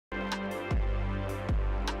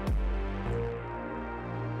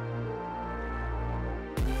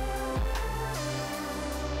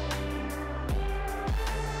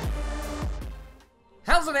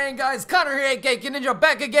How's it going, guys? Connor here, aka Ninja,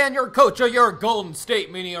 back again, your coach of your Golden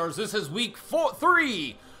State Miniors. This is week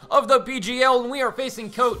 3 of the PGL, and we are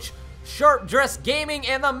facing Coach SharpDressGaming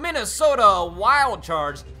and the Minnesota Wild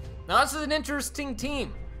Charge. Now, this is an interesting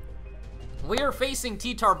team. We are facing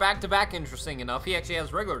T-Tar back-to-back, interesting enough. He actually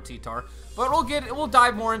has regular T-Tar, but we'll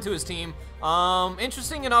dive more into his team.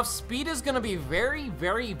 Interesting enough, speed is going to be very,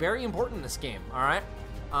 very, very important in this game, all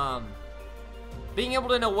right? Being able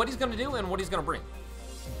to know what he's going to do and what he's going to bring.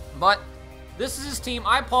 But this is his team.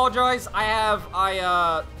 I apologize.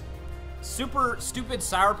 I super stupid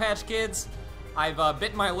Sour Patch Kids. I've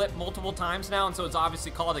bitten my lip multiple times now, and so it's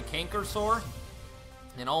obviously called a canker sore.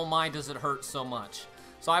 And oh my, does it hurt so much.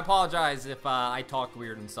 So I apologize if I talk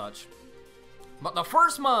weird and such. But the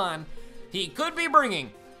first mon he could be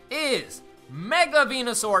bringing is Mega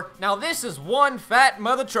Venusaur. Now this is one fat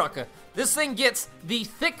mother trucker. This thing gets the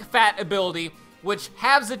thick fat ability, which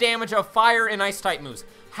halves the damage of fire and ice type moves.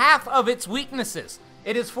 Half of its weaknesses.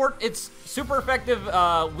 It's super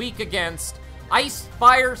effective weak against ice,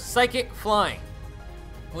 fire, psychic, flying.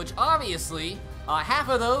 Which obviously, half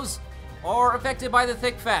of those are affected by the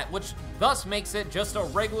thick fat, which thus makes it just a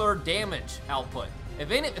regular damage output.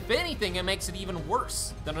 If anything, it makes it even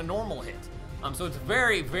worse than a normal hit. So it's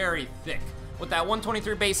very, very thick. With that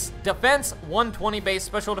 123 base defense, 120 base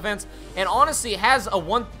special defense, and honestly has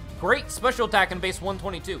a great special attack in base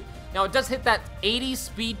 122. Now it does hit that 80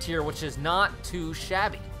 speed tier, which is not too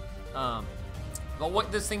shabby. But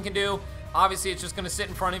what this thing can do, obviously it's just going to sit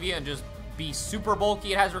in front of you and just be super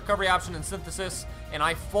bulky. It has recovery option and synthesis, and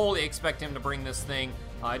I fully expect him to bring this thing.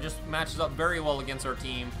 It just matches up very well against our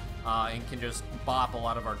team and can just bop a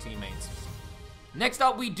lot of our teammates. Next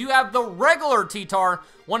up, we do have the regular T-Tar,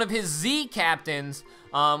 one of his Z captains,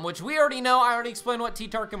 which we already know. I already explained what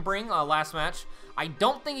T-Tar can bring last match. I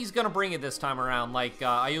don't think he's going to bring it this time around like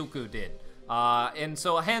Ayuku did. And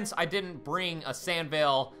so hence, I didn't bring a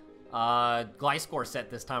Sandvale Gliscor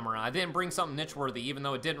set this time around. I didn't bring something niche-worthy, even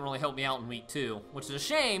though it didn't really help me out in week 2, which is a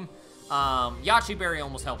shame. Yachi Berry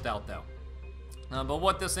almost helped out, though. But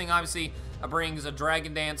what this thing obviously brings a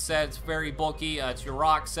Dragon Dance set. It's very bulky. It's your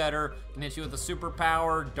rock setter. Can hit you with a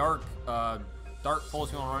superpower, dark pulse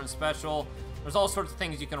if you want to run special. There's all sorts of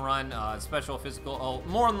things you can run, special, physical. Oh,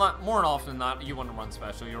 more often than not, you want to run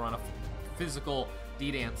special. You run a physical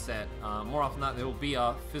D-Dance set. More often than not, it will be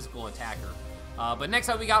a physical attacker. But next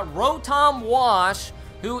up, we got Rotom Wash,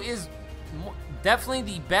 who is definitely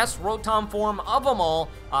the best Rotom form of them all.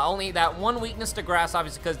 Only that one weakness to grass,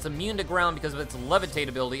 obviously, because it's immune to ground because of its levitate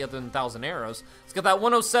ability, other than 1,000 arrows. It's got that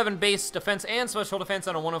 107 base defense and special defense,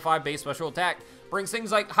 and a 105 base special attack. Brings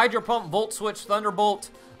things like Hydro Pump, Volt Switch,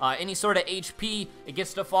 Thunderbolt, any sort of HP. It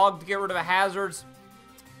gets to Fog to get rid of the hazards.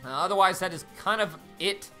 Otherwise, that is kind of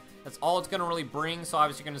it. That's all it's going to really bring. So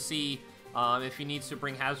obviously, you're going to see if he needs to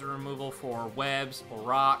bring hazard removal for webs or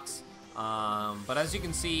rocks. But as you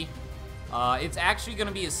can see, it's actually going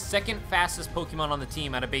to be his second fastest Pokemon on the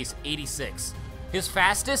team at a base 86. His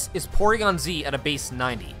fastest is Porygon Z at a base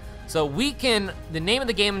 90. So the name of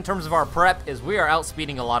the game in terms of our prep is we are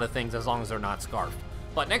outspeeding a lot of things as long as they're not Scarfed.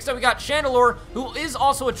 But next up we got Chandelure, who is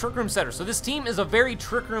also a Trick Room setter. So this team is a very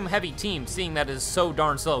Trick Room heavy team, seeing that it is so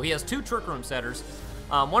darn slow. He has 2 Trick Room setters,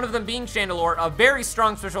 one of them being Chandelure, a very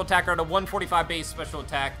strong special attacker at a 145 base special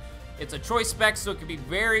attack. It's a choice spec, so it can be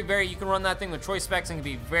very, very, you can run that thing with choice specs and it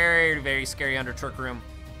can be very, very scary under Trick Room.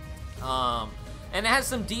 And it has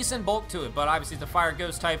some decent bulk to it, but obviously it's a fire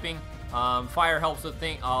ghost typing. Fire helps with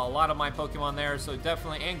a lot of my Pokemon there, so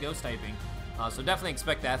definitely, and ghost typing. So definitely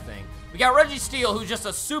expect that thing. We got Registeel, who's just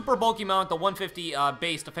a super bulky mount, the 150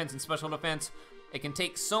 base defense and special defense. It can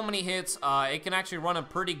take so many hits. It can actually run a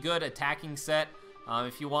pretty good attacking set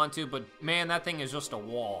if you want to, but man, that thing is just a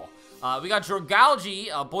wall. We got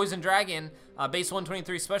Dragalge, Poison Dragon, base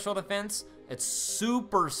 123 special defense. It's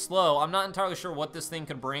super slow. I'm not entirely sure what this thing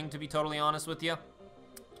can bring, to be totally honest with you.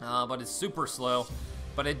 But it's super slow.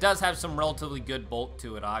 But it does have some relatively good bulk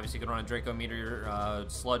to it. Obviously, you can run a Draco Meteor,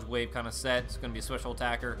 Sludge Wave kind of set. It's going to be a special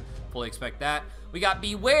attacker. Fully expect that. We got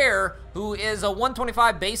Beware, who is a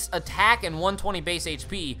 125 base attack and 120 base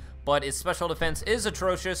HP, but its special defense is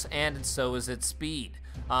atrocious, and so is its speed.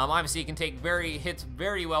 Obviously, it can take hits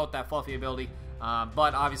very well with that fluffy ability,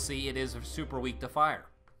 but obviously, it is super weak to fire.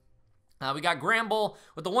 We got Gramble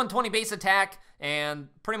with the 120 base attack and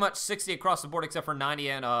pretty much 60 across the board except for 90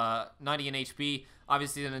 and HP.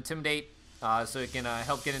 Obviously, an Intimidate, so it can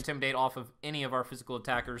help get Intimidate off of any of our physical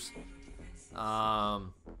attackers. But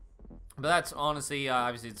But that's honestly,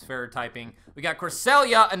 obviously, it's fair typing. We got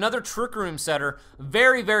Cresselia, another Trick Room setter.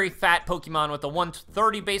 Very, very fat Pokemon with a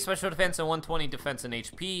 130 base special defense and 120 defense and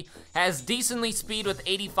HP. Has decently speed with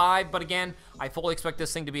 85, but again, I fully expect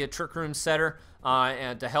this thing to be a Trick Room setter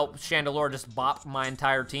and to help Chandelure just bop my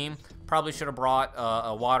entire team. Probably should have brought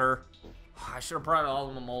a water. I should have brought all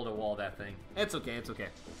of them all to wall that thing. It's okay, it's okay.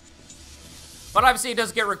 But obviously, it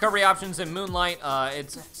does get recovery options in Moonlight.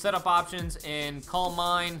 It's setup options in Calm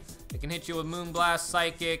Mind. It can hit you with Moonblast,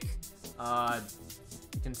 Psychic.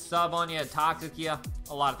 It can sub on you, Toxic you.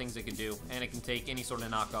 A lot of things it can do. And it can take any sort of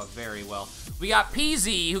knockoff very well. We got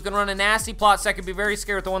PZ, who can run a Nasty Plot. That could be very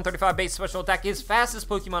scary with the 135 base special attack. His fastest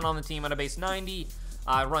Pokemon on the team at a base 90.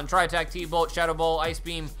 Run Tri-Attack, T-Bolt, Shadow Bolt, Ice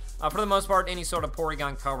Beam. For the most part, any sort of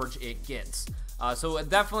Porygon coverage it gets. So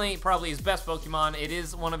definitely probably his best Pokemon. It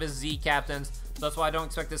is one of his Z captains. So that's why I don't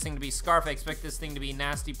expect this thing to be Scarf. I expect this thing to be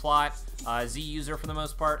Nasty Plot, Z user for the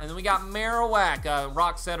most part. And then we got Marowak,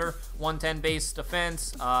 Rock Setter, 110 base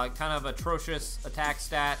defense, kind of atrocious attack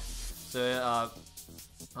stat. So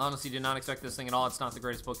honestly, did not expect this thing at all. It's not the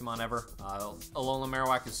greatest Pokemon ever. Alola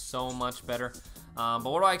Marowak is so much better. But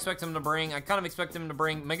what do I expect him to bring? I kind of expect him to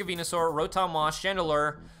bring Mega Venusaur, Rotom Wash,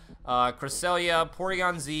 Chandelure, Cresselia,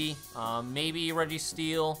 Porygon Z, maybe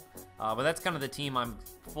Registeel. But that's kind of the team I'm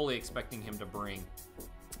fully expecting him to bring.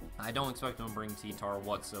 I don't expect him to bring T-Tar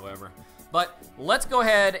whatsoever. But let's go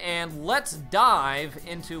ahead and let's dive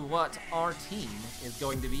into what our team is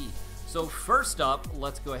going to be. So first up,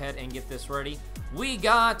 let's go ahead and get this ready. We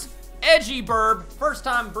got Edgy Burb, first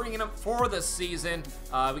time bringing him for the season.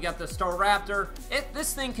 We got the Staraptor.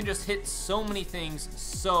 This thing can just hit so many things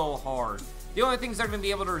so hard. The only things that are going to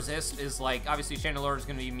be able to resist is, like, obviously Chandelure is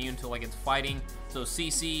going to be immune to, like, its fighting. So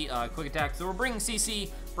CC, Quick Attack. So we're bringing CC,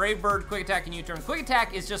 Brave Bird, Quick Attack, and U-Turn. Quick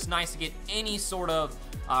Attack is just nice to get any sort of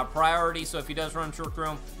priority. So if he does run Trick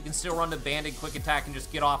Room, you can still run the Banded Quick Attack and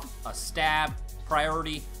just get off a stab.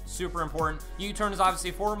 Priority, super important. U-Turn is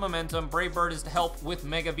obviously for momentum. Brave Bird is to help with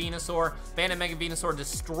Mega Venusaur. Banded Mega Venusaur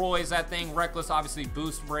destroys that thing. Reckless obviously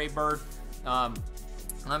boosts Brave Bird.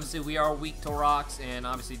 Obviously, we are weak to rocks, and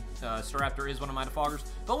obviously, Staraptor is one of my defoggers.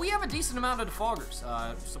 But we have a decent amount of defoggers,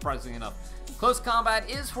 surprisingly enough. Close Combat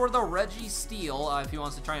is for the Registeel, if he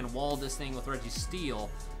wants to try and wall this thing with Registeel.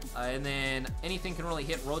 And then anything can really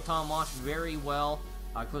hit Rotom Wash very well.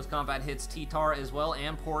 Close Combat hits T-Tar as well,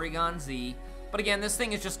 and Porygon Z. But again, this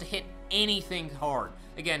thing is just to hit anything hard.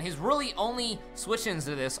 Again, his really only switch-ins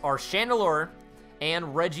to this are Chandelure and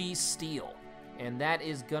Registeel. And that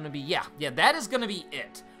is going to be, yeah, that is going to be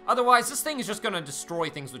it. Otherwise, this thing is just going to destroy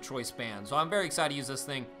things with Choice Band. So I'm very excited to use this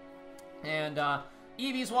thing. And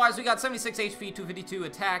EVs-wise, we got 76 HP, 252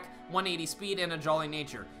 attack, 180 speed, and a Jolly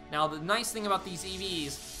Nature. Now, the nice thing about these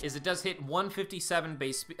EVs is it does hit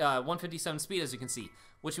 157 speed, as you can see,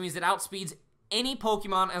 which means it outspeeds any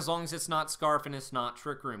Pokemon as long as it's not Scarf and it's not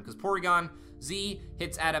Trick Room, because Porygon Z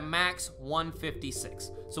hits at a max 156.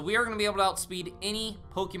 So we are going to be able to outspeed any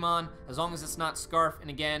Pokemon as long as it's not Scarf, and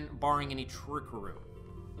again, barring any Trick Room.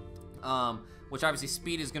 Which obviously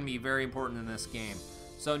speed is going to be very important in this game.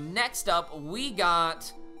 So next up, we got,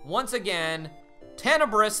 once again,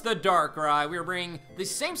 Tenebris the Darkrai. We are bringing the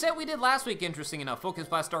same set we did last week, interesting enough. Focus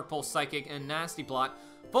Blast, Dark Pulse, Psychic, and Nasty Plot.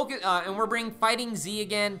 And we're bringing Fighting Z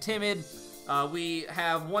again, Timid. We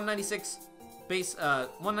have 196 base,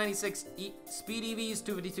 196 speed EVs,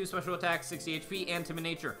 252 special attack, 60 HP, and Timid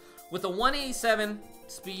Nature. With a 187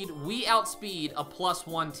 speed, we outspeed a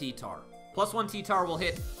 +1 T-Tar. +1 T-Tar will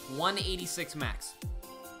hit 186 max.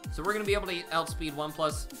 So we're going to be able to outspeed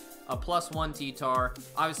a +1 T-Tar.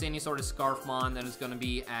 Obviously, any sort of Scarfmon that is going to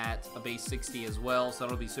be at a base 60 as well, so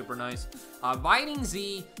that'll be super nice. Fighting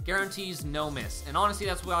Z guarantees no miss. And honestly,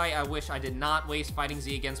 that's why I wish I did not waste Fighting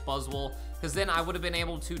Z against Buzzwole, because then I would have been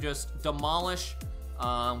able to just demolish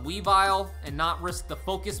Weavile and not risk the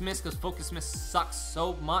Focus Miss, because Focus Miss sucks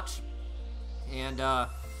so much. And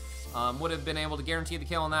would have been able to guarantee the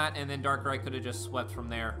kill on that, and then Darkrai could have just swept from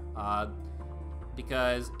there,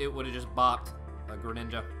 because it would have just bopped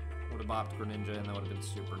Greninja. Would have bopped Greninja, and that would have been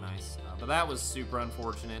super nice. But that was super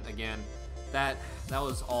unfortunate. Again, that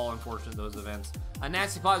was all unfortunate, those events.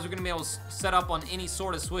 Nasty Pods, we're going to be able to set up on any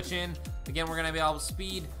sort of switch in. Again, we're going to be able to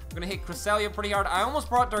speed. We're going to hit Cresselia pretty hard. I almost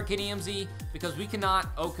brought Darkinium Z because we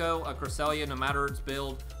cannot OHKO a Cresselia no matter its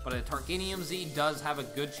build. But a Darkinium Z does have a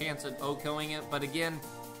good chance at OHKOing it. But again,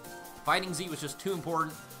 Fighting Z was just too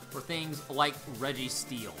important for things like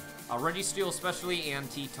Registeel. Registeel especially, and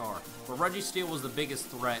T-Tar. But Registeel was the biggest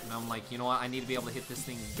threat, and I'm like, you know what, I need to be able to hit this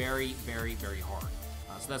thing very, very, very hard.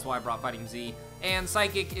 So that's why I brought Fighting Z. And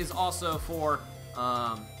Psychic is also for,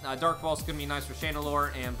 Dark Pulse is going to be nice for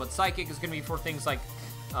Chandelure, but Psychic is going to be for things like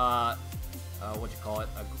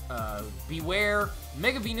Beware.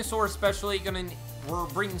 Mega Venusaur especially, we're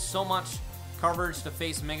bringing so much coverage to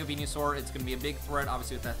face Mega Venusaur. It's going to be a big threat,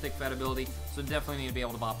 obviously, with that thick fat ability, so definitely need to be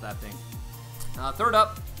able to bop that thing. Third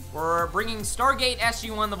up, we're bringing Stargate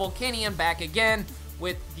SG1, the Volcanion, back again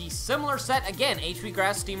with the similar set, again, HP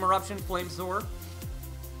Grass, Steam Eruption, Flamethrower,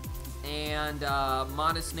 and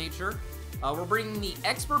Modest Nature. We're bringing the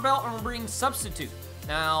Expert Belt, and we're bringing Substitute.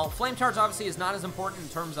 Now, Flame Charge obviously is not as important in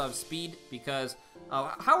terms of speed, because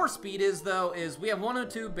how our speed is, though, is we have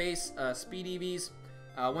 102 base speed EVs,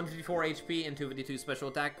 154 HP, and 252 special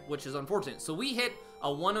attack, which is unfortunate. So we hit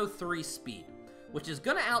a 103 speed, which is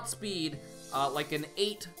going to outspeed like an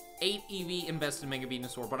 8 EV invested Mega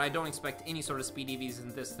Venusaur, but I don't expect any sort of speed EVs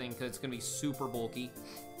in this thing because it's going to be super bulky.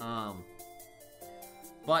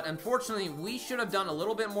 But unfortunately, we should have done a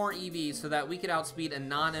little bit more EVs so that we could outspeed a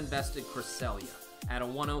non-invested Cresselia at a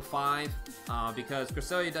 105, because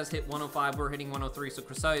Cresselia does hit 105, we're hitting 103, so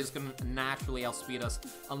Cresselia is going to naturally outspeed us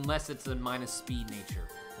unless it's a minus speed nature.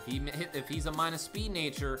 If he's a minus speed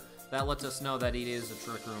nature, that lets us know that he is a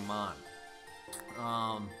Trick Room Mon.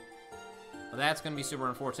 But that's going to be super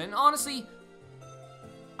unfortunate. And honestly,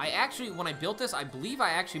 when I built this, I believe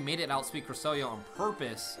I actually made it outspeed Cresselia on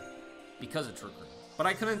purpose because of Trick Room. But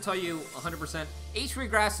I couldn't tell you 100%. HP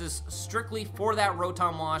Grass is strictly for that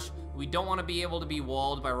Rotom Wash. We don't want to be able to be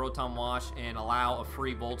walled by Rotom Wash and allow a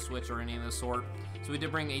free Volt Switch or any of the sort. So we did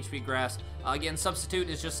bring HP Grass. Again, Substitute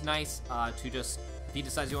is just nice to just, if he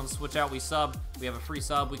decides he wants to switch out, we sub. We have a free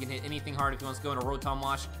sub. We can hit anything hard. If he wants to go into Rotom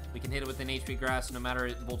Wash, we can hit it with an HP Grass no matter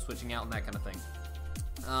Volt Switching out and that kind of thing.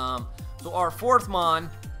 So our fourth Mon,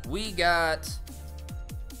 we got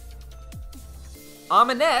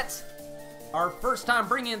Aminette. Our first time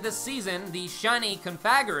bringing it this season, the shiny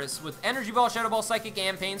Confagarous with Energy Ball, Shadow Ball, Psychic,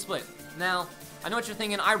 and Pain Split. Now, I know what you're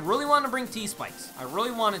thinking. I really wanted to bring T-Spikes. I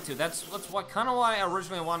really wanted to. That's kind of why I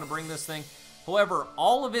originally wanted to bring this thing. However,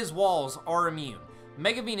 all of his walls are immune.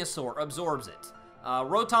 Mega Venusaur absorbs it.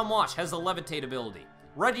 Rotom Wash has the Levitate ability.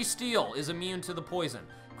 Registeel is immune to the poison.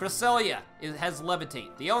 Cresselia has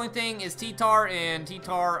Levitate. The only thing is T-Tar, and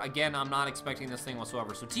T-Tar, again, I'm not expecting this thing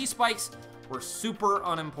whatsoever. So T-Spikes were super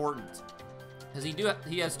unimportant, because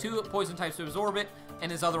he has 2 poison types to absorb it, and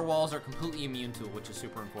his other walls are completely immune to it, which is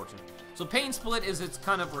super unfortunate. So Pain Split is its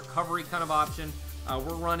kind of recovery kind of option.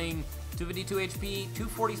 We're running 252 HP,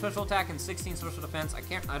 240 special attack, and 16 special defense.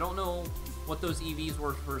 I don't know what those EVs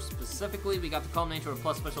were for specifically. We got the Calm Nature with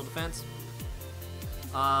plus special defense.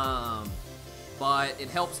 But it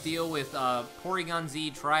helps deal with Porygon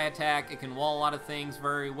Z, Tri-Attack. It can wall a lot of things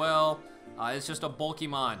very well. It's just a bulky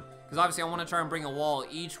mon, because obviously I want to try and bring a wall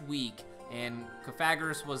each week, and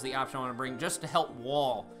Confagarous was the option I want to bring just to help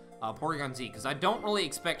wall Porygon Z, because I don't really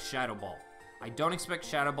expect Shadow Ball. I don't expect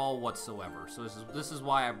Shadow Ball whatsoever, so this is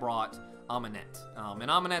why I brought Aminette. And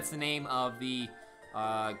Aminette's the name of the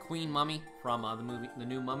Queen Mummy from the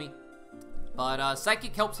new Mummy. But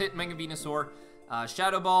Psychic helps hit Mega Venusaur.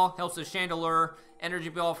 Shadow Ball helps with Chandelure. Energy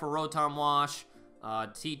Ball for Rotom Wash.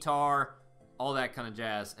 T-Tar. All that kind of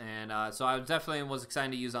jazz. And so I definitely was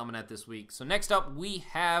excited to use Aminette this week. So next up we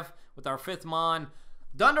have, with our 5th Mon,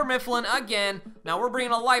 Dunder Mifflin again. Now we're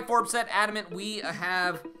bringing a Life Orb set. Adamant, we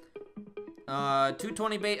have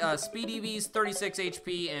 220 speed EVs, 36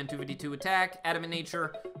 HP, and 252 attack. Adamant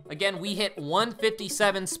Nature. Again, we hit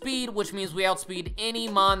 157 speed, which means we outspeed any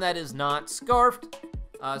Mon that is not Scarfed.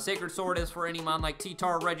 Sacred Sword is for any Mon like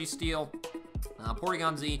T-Tar, Registeel,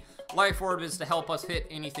 Porygon Z. Life Orb is to help us hit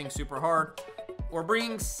anything super hard. We're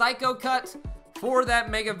bringing Psycho Cut for that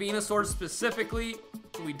Mega Venusaur specifically.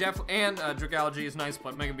 We definitely, and Dragology is nice,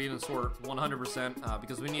 but Mega Venusaur 100%,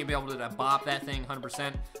 because we need to be able to bop that thing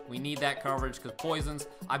 100%. We need that coverage because poisons.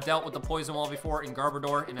 I've dealt with the poison wall before in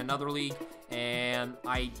Garbodor in another league, and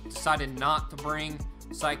I decided not to bring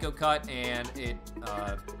Psycho Cut, and it,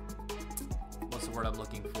 what's the word I'm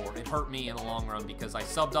looking for? It hurt me in the long run because I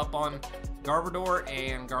subbed up on Garbodor,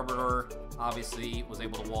 and Garbodor obviously was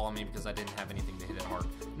able to wall me because I didn't have anything to hit it hard.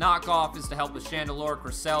 Knockoff is to help with Chandelure,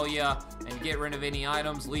 Cresselia, and get rid of any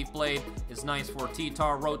items. Leaf Blade is nice for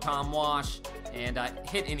T-Tar, Rotom Wash, and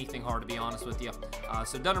hit anything hard, to be honest with you.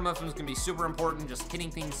 So Dunder Mifflin is going to be super important, just hitting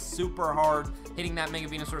things super hard, hitting that Mega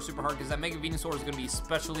Venusaur super hard, because that Mega Venusaur is going to be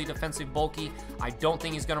especially defensive bulky. I don't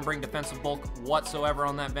think he's going to bring defensive bulk whatsoever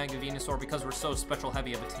on that Mega Venusaur because we're so special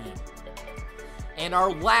heavy of a team. And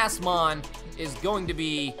our last Mon is going to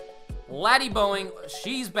be Laddie Boeing.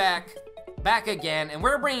 She's back again, and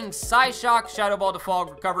we're bringing Psyshock, Shadow Ball, Defog,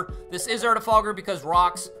 Recover. This is our Defogger because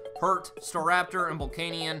rocks hurt Staraptor and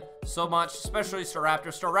Volcanion so much, especially Staraptor.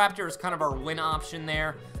 Staraptor is kind of our win option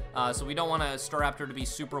there, so we don't want a Staraptor to be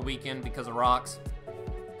super weakened because of rocks.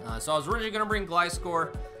 So I was originally going to bring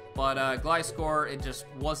Gliscor, but Gliscor, it just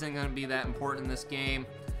wasn't going to be that important in this game.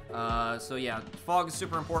 So yeah, Fog is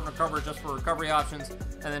super important. Recover just for recovery options.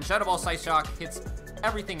 And then Shadow Ball Side Shock hits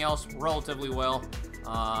everything else relatively well.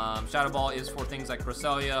 Shadow Ball is for things like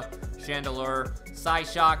Cresselia, Chandelure,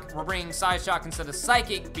 Psyshock. We're bringing Psyshock instead of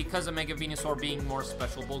Psychic because of Mega Venusaur being more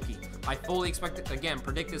special bulky. I fully expect it, again,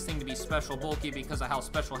 predict this thing to be special bulky because of how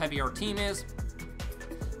special heavy our team is,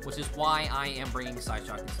 which is why I am bringing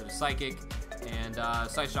Psyshock instead of Psychic. And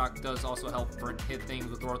Psyshock does also help hit things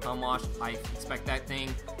with Rotom Wash. I expect that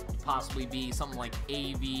thing to possibly be something like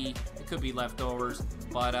AV. It could be leftovers,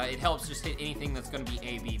 but it helps just hit anything that's going to be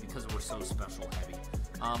AV because we're so special heavy.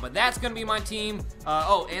 But that's going to be my team.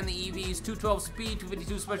 Oh, and the EVs, 212 speed,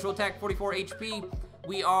 252 special attack, 44 HP.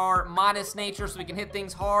 We are modest nature, so we can hit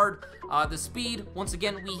things hard. The speed, once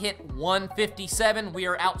again, we hit 157. We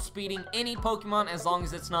are outspeeding any Pokemon as long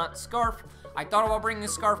as it's not Scarf. I thought about bringing a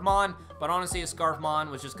Scarfmon, but honestly, a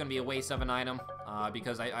Scarfmon was just going to be a waste of an item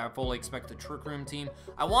because I fully expect the Trick Room team.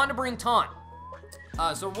 I wanted to bring Taunt.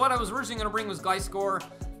 So what I was originally going to bring was Gliscor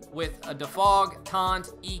with a Defog,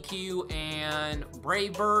 Taunt, EQ, and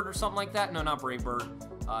Brave Bird or something like that. No, not Brave Bird.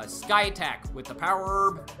 Sky Attack with the Power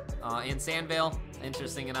Herb and Sandvale.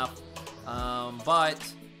 Interesting enough. But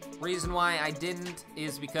reason why I didn't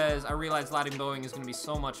is because I realized Lightning Bowing is going to be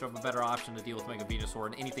so much of a better option to deal with Mega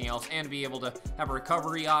Venusaur than anything else, and to be able to have a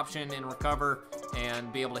recovery option and recover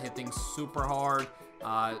and be able to hit things super hard.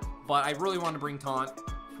 But I really wanted to bring Taunt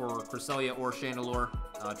for Cresselia or Chandelure,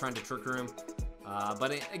 trying to Trick Room.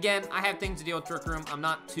 But again, I have things to deal with Trick Room. I'm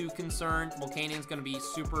not too concerned. Volcanian's going to be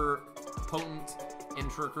super potent in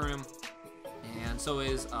Trick Room, and so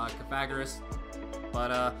is Cofagris.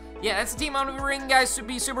 But yeah, that's the team I'm going to be bringing, guys.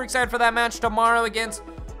 Be super excited for that match tomorrow against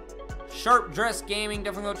SharpDressGaming.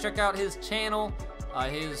 Definitely go check out his channel.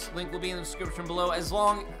 His link will be in the description below, as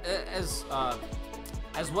well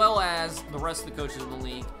as the rest of the coaches in the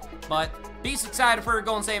league. But be excited for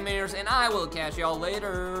Golden State Miniors, and I will catch y'all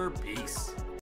later. Peace.